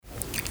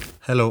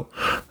Hello,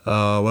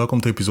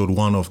 welcome to episode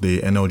 1 of the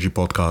NLG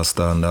podcast,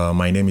 and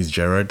my name is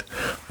Jared.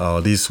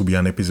 This will be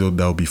an episode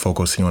that will be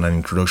focusing on an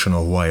introduction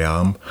of who I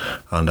am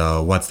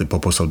and what's the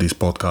purpose of this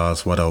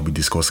podcast, what I'll be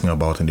discussing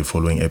about in the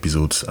following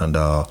episodes, and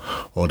all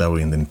that will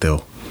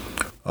entail.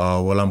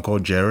 I'm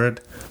called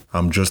Jared.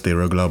 I'm just a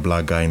regular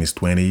black guy in his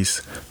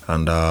 20s,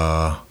 and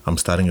I'm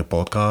starting a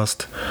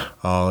podcast.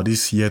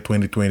 This year,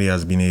 2020,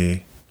 has been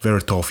a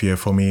very tough year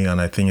for me,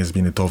 and I think it's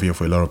been a tough year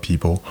for a lot of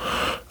people.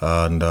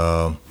 And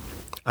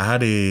I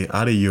had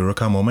a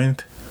eureka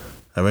moment.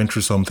 I went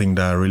through something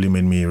that really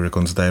made me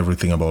reconsider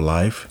everything about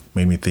life,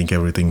 made me think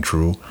everything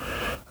through.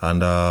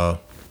 And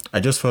I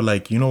just felt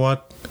like, you know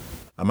what?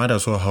 I might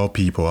as well help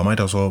people. I might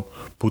as well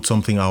put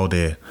something out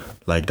there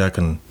like that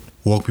can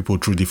walk people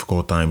through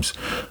difficult times.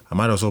 I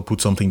might as well put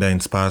something that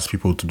inspires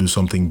people to do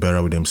something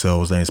better with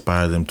themselves, that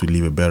inspires them to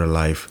live a better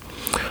life.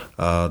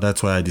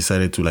 That's why I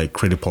decided to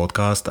create a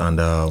podcast and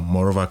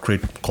moreover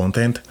create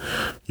content,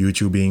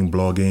 YouTubing,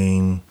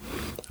 blogging,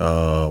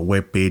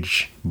 web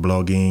page,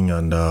 blogging,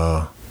 and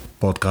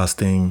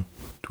podcasting,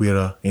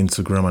 Twitter,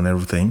 Instagram, and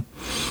everything,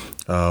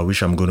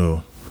 which I'm going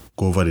to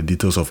go over the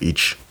details of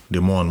each. The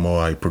more and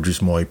more I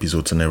produce more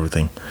episodes and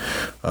everything.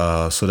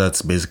 So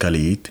that's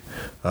basically it.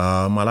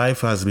 My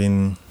life has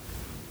been,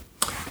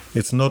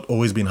 it's not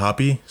always been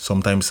happy,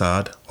 sometimes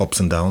sad, ups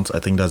and downs. I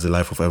think that's the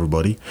life of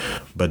everybody,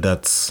 but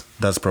that's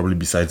probably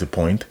besides the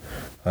point.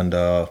 And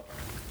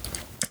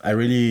I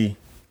really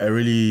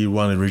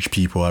want to reach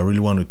people. I really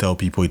want to tell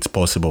people it's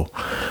possible.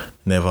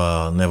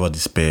 Never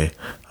despair.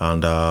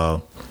 And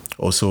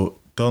also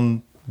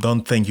don't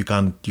think you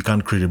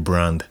can't create a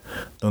brand.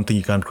 Don't think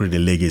you can't create a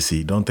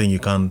legacy. Don't think you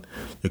can't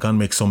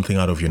make something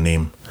out of your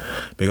name.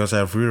 Because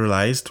I've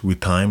realized with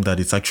time that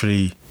it's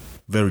actually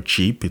very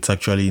cheap. It's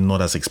actually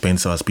not as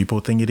expensive as people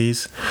think it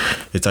is.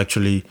 It's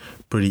actually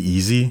pretty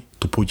easy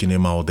to put your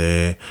name out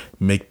there,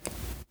 make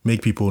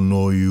people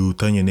know you,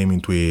 turn your name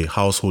into a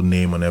household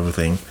name and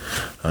everything.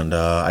 And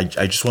I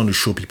just want to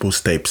show people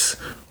steps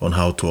on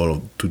how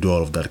to do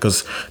all of that.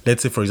 Because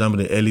let's say, for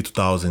example, in the early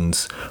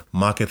 2000s,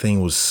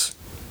 marketing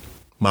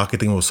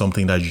was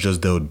something that you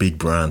just dealt with big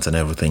brands and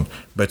everything.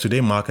 But today,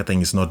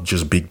 marketing is not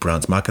just big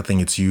brands. Marketing,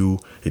 it's you,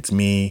 it's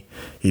me,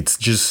 it's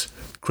just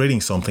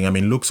creating something. I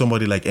mean, look,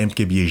 somebody like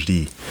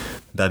MKBHD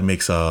that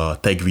makes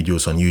tech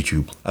videos on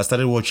YouTube. I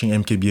started watching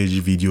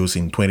MKBHD videos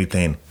in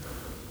 2010.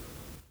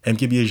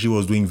 MKBHD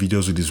was doing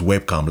videos with his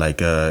webcam,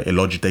 like a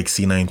Logitech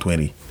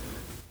C920,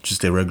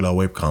 just a regular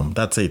webcam.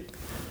 That's it.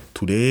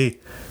 Today,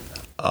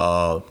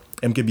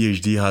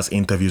 MKBHD has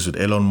interviews with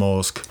Elon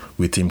Musk,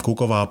 with Tim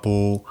Cook of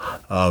Apple,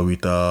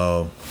 with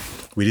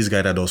this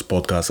guy that does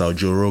podcasts,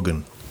 Joe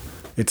Rogan.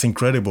 It's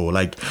incredible.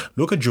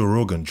 Look at Joe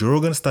Rogan. Joe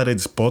Rogan started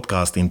his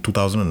podcast in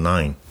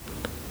 2009.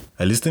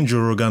 I listened to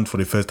Joe Rogan for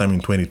the first time in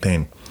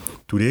 2010.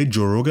 Today,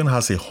 Joe Rogan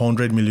has a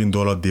 $100 million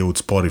deal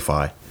with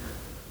Spotify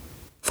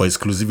for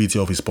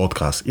exclusivity of his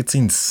podcast. It's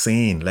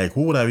insane.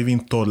 Who would have even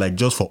thought,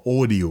 just for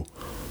audio,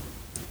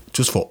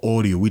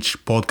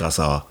 which podcasts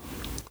are,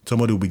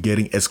 somebody will be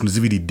getting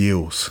exclusivity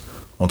deals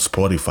on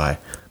Spotify.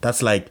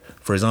 That's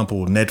for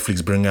example,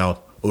 Netflix bring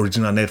out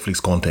original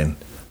Netflix content.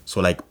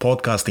 So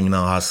podcasting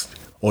now has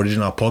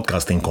original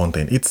podcasting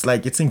content.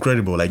 It's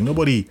incredible.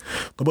 Nobody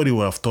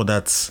would have thought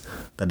that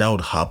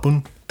would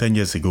happen 10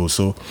 years ago.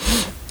 So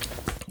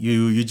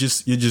you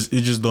just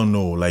don't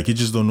know. You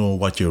just don't know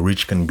what your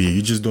reach can be.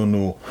 You just don't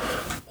know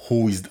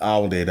who is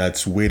out there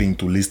that's waiting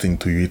to listen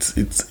to you.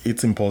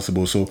 It's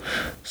impossible.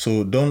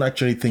 So don't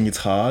actually think it's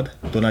hard.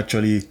 Don't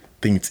actually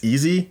think it's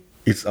easy.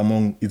 It's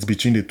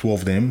between the two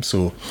of them.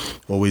 So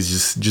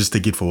always just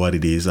take it for what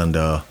it is, and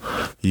here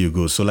you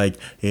go. So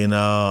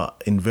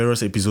in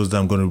various episodes that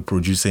I'm going to be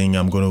producing,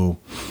 I'm going to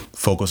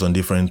focus on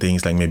different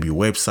things, like maybe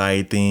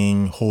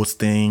websiting,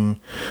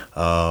 hosting,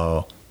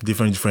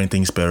 different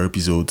things per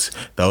episodes.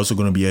 There are also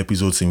going to be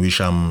episodes in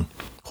which I'm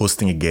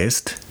hosting a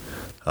guest.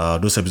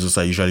 Those episodes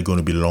are usually going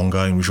to be longer,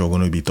 in which we're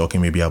going to be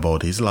talking maybe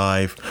about his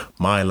life,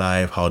 my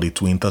life, how the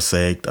two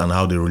intersect, and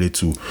how they relate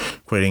to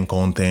creating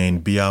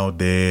content, be out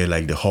there,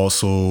 the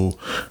hustle,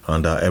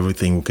 and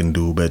everything we can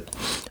do. But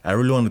I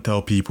really want to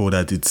tell people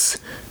that it's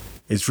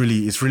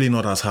really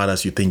not as hard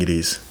as you think it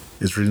is.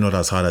 It's really not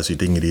as hard as you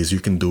think it is.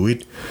 You can do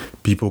it.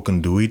 People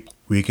can do it.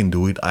 We can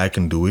do it. I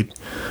can do it.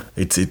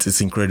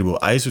 It's incredible.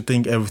 I used to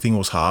think everything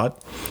was hard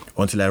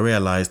until I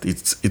realized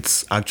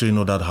it's actually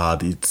not that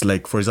hard. It's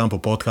for example,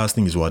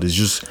 podcasting is what? It's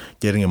just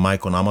getting a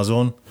mic on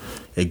Amazon,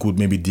 a good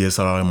maybe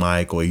DSLR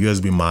mic or a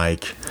USB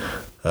mic,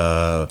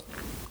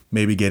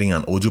 maybe getting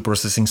an audio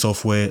processing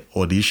software,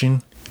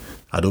 Audition,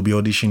 Adobe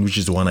Audition, which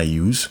is the one I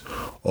use,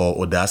 or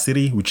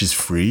Audacity, which is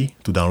free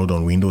to download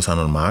on Windows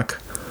and on Mac.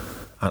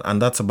 And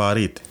that's about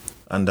it.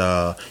 And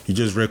you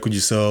just record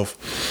yourself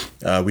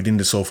within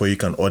the software. You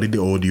can edit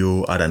the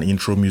audio, add an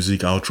intro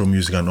music, outro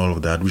music, and all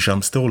of that, which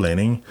I'm still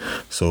learning.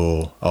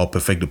 So I'll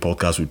perfect the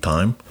podcast with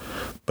time.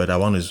 But I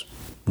want to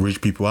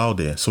reach people out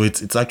there. So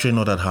it's actually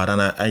not that hard.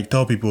 And I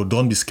tell people,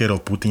 don't be scared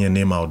of putting your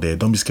name out there.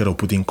 Don't be scared of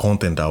putting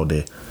content out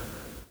there.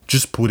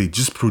 Just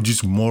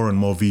produce more and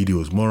more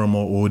videos, more and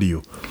more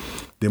audio.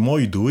 The more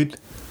you do it,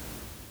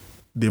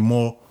 the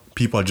more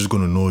people are just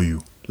going to know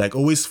you. Like,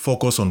 always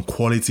focus on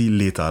quality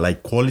later.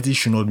 Like, quality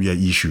should not be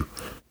an issue.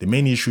 The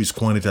main issue is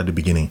quantity at the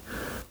beginning.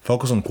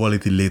 Focus on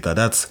quality later.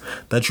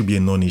 That should be a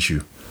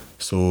non-issue.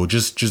 So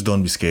just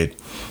don't be scared.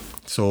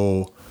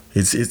 So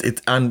it's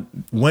and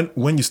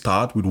when you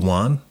start with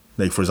one,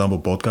 like for example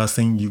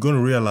podcasting, you're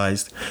gonna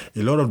realize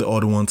a lot of the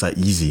other ones are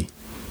easy.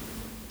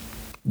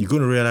 You're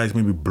gonna realize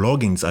maybe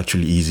blogging is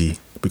actually easy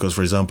because,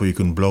 for example, you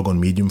can blog on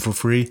Medium for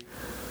free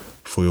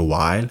for a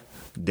while.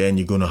 Then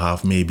you're gonna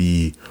have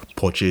maybe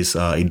purchase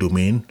a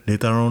domain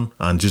later on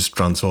and just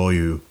transfer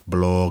your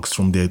blogs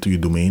from there to your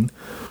domain,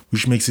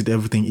 which makes it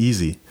everything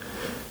easy.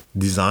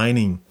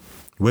 Designing,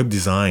 web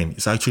design,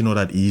 is actually not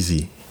that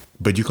easy,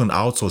 but you can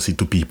outsource it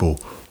to people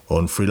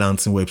on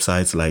freelancing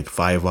websites like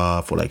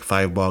Fiverr for like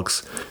 $5,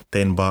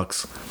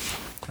 $10,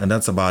 and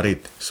that's about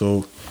it.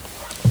 So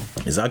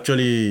it's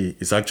actually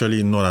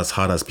not as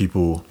hard as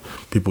people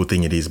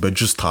think it is, but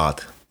just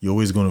start. You're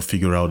always going to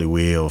figure out a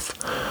way of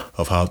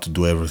how to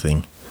do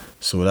everything.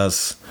 So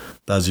that's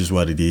just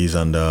what it is,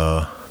 and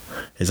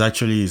it's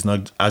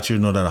not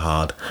that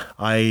hard.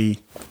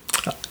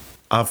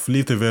 I've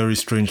lived a very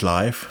strange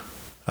life.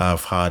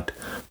 I've had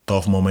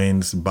tough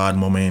moments, bad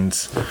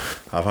moments.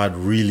 I've had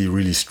really,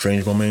 really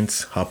strange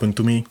moments happen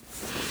to me.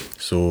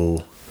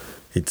 So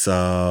it's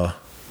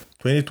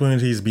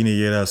 2020 has been a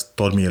year that's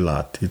taught me a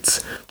lot.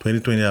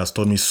 2020 has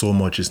taught me so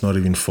much. It's not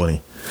even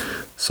funny.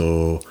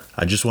 So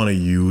I just want to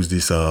use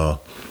this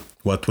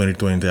what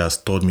 2020 has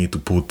taught me to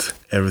put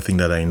everything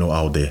that I know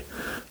out there.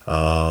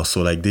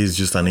 So like this is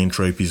just an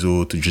intro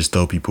episode to just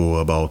tell people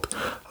about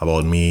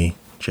me,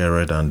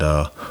 Jared, and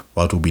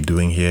what we'll be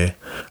doing here.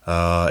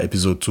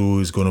 Episode 2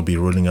 is going to be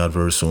rolling out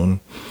very soon,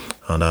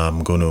 and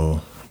I'm going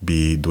to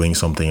be doing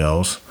something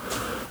else.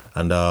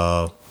 And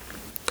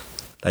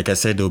like I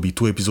said, there'll be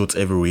 2 episodes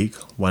every week,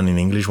 one in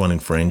English, one in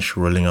French,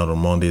 rolling out on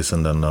Mondays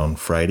and then on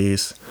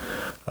Fridays.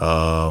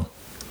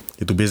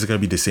 It will basically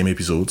be the same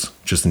episodes,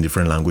 just in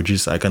different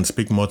languages. I can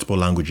speak multiple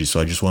languages,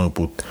 so I just want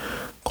to put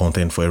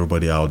content for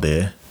everybody out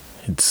there.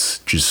 It's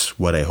just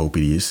what I hope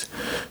it is.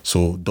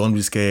 So don't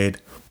be scared.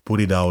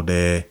 Put it out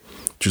there.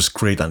 Just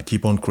create and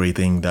keep on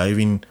creating. There are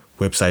even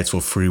websites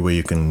for free where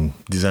you can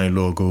design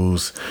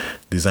logos,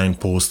 design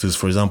posters.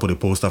 For example, the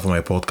poster for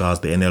my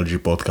podcast, the NLG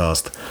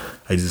podcast,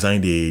 I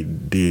designed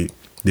the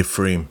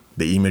frame,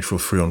 the image for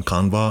free on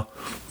Canva,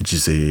 which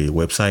is a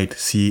website,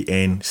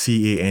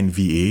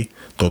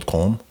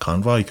 canva.com.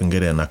 Canva, you can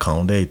get an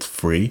account there. It's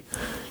free.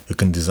 You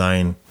can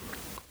design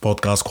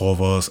podcast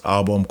covers,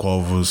 album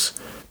covers,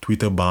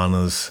 Twitter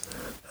banners.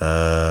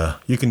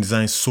 You can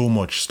design so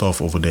much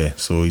stuff over there.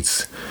 So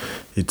it's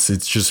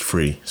just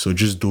free. So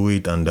just do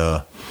it and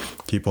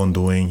keep on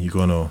doing. You're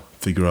gonna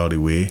figure out a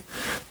way.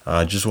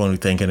 I just want to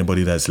thank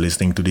anybody that's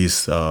listening to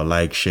this.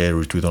 Like, share,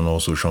 retweet on all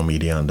social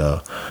media, and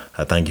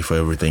I thank you for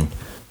everything.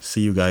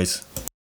 See you guys.